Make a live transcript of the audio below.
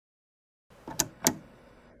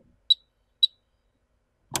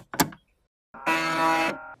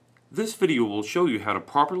This video will show you how to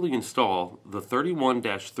properly install the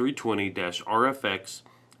 31-320-RFX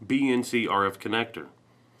BNC RF connector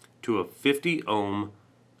to a 50 ohm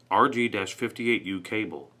RG58U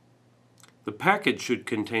cable. The package should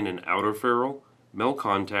contain an outer ferrule, male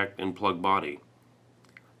contact, and plug body.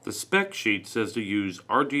 The spec sheet says to use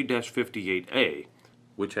RG58A,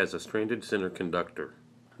 which has a stranded center conductor,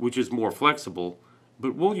 which is more flexible,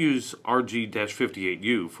 but we'll use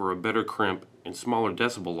RG58U for a better crimp and smaller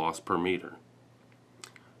decibel loss per meter.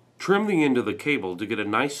 Trim the end of the cable to get a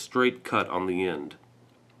nice straight cut on the end.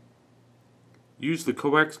 Use the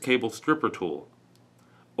coax cable stripper tool.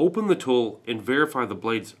 Open the tool and verify the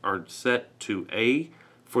blades are set to A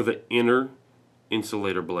for the inner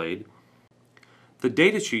insulator blade. The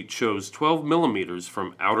datasheet shows 12 millimeters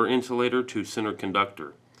from outer insulator to center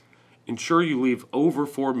conductor. Ensure you leave over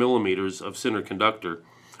 4 millimeters of center conductor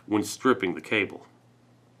when stripping the cable.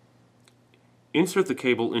 Insert the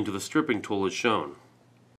cable into the stripping tool as shown.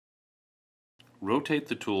 Rotate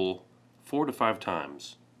the tool 4 to 5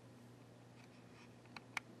 times.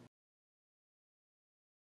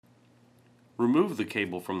 Remove the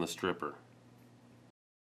cable from the stripper.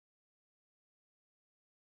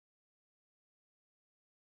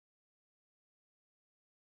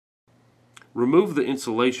 Remove the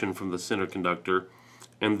insulation from the center conductor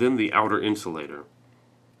and then the outer insulator.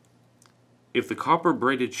 If the copper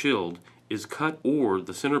braided shield is cut or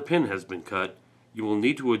the center pin has been cut, you will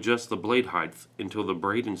need to adjust the blade height until the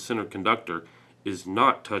braid and center conductor is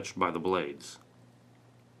not touched by the blades.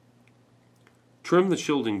 Trim the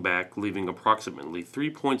shielding back, leaving approximately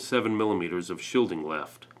 3.7 millimeters of shielding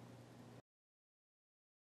left.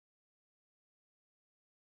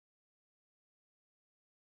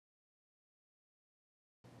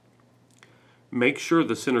 Make sure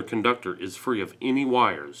the center conductor is free of any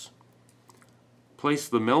wires. Place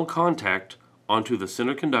the male contact onto the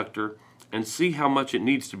center conductor and see how much it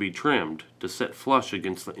needs to be trimmed to set flush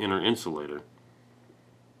against the inner insulator.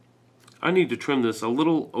 I need to trim this a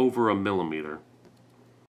little over a millimeter.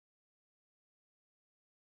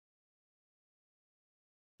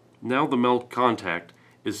 Now the male contact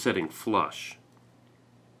is setting flush.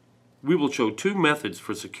 We will show two methods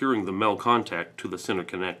for securing the male contact to the center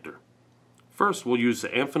connector. First, we'll use the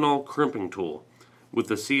Amphenol crimping tool with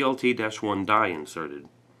the CLT-1 die inserted.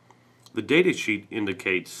 The datasheet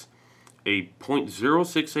indicates a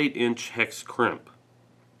 0.068 inch hex crimp.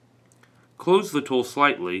 Close the tool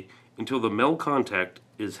slightly until the male contact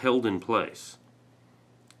is held in place.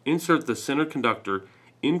 Insert the center conductor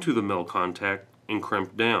into the male contact and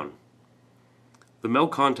crimp down. The male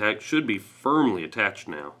contact should be firmly attached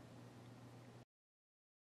now.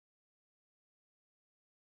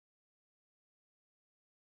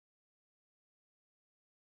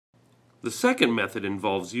 The second method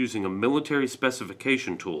involves using a military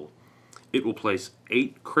specification tool. It will place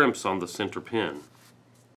 8 crimps on the center pin.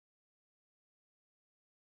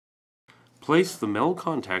 Place the male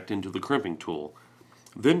contact into the crimping tool,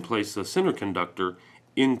 then place the center conductor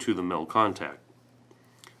into the male contact.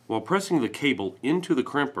 While pressing the cable into the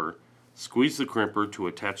crimper, squeeze the crimper to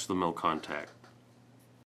attach the male contact.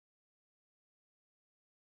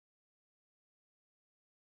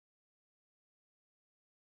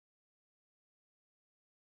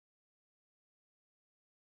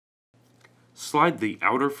 Slide the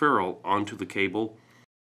outer ferrule onto the cable,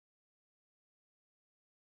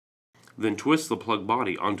 then twist the plug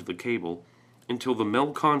body onto the cable until the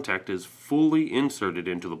male contact is fully inserted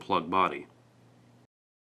into the plug body.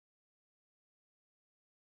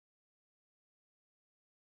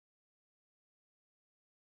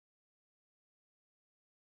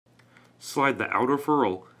 Slide the outer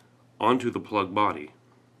ferrule onto the plug body.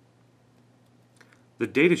 The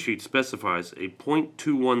datasheet specifies a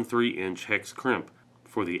 0.213 inch hex crimp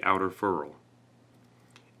for the outer ferrule.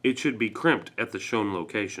 It should be crimped at the shown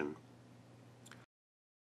location.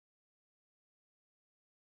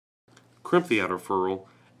 Crimp the outer ferrule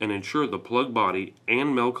and ensure the plug body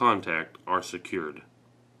and male contact are secured.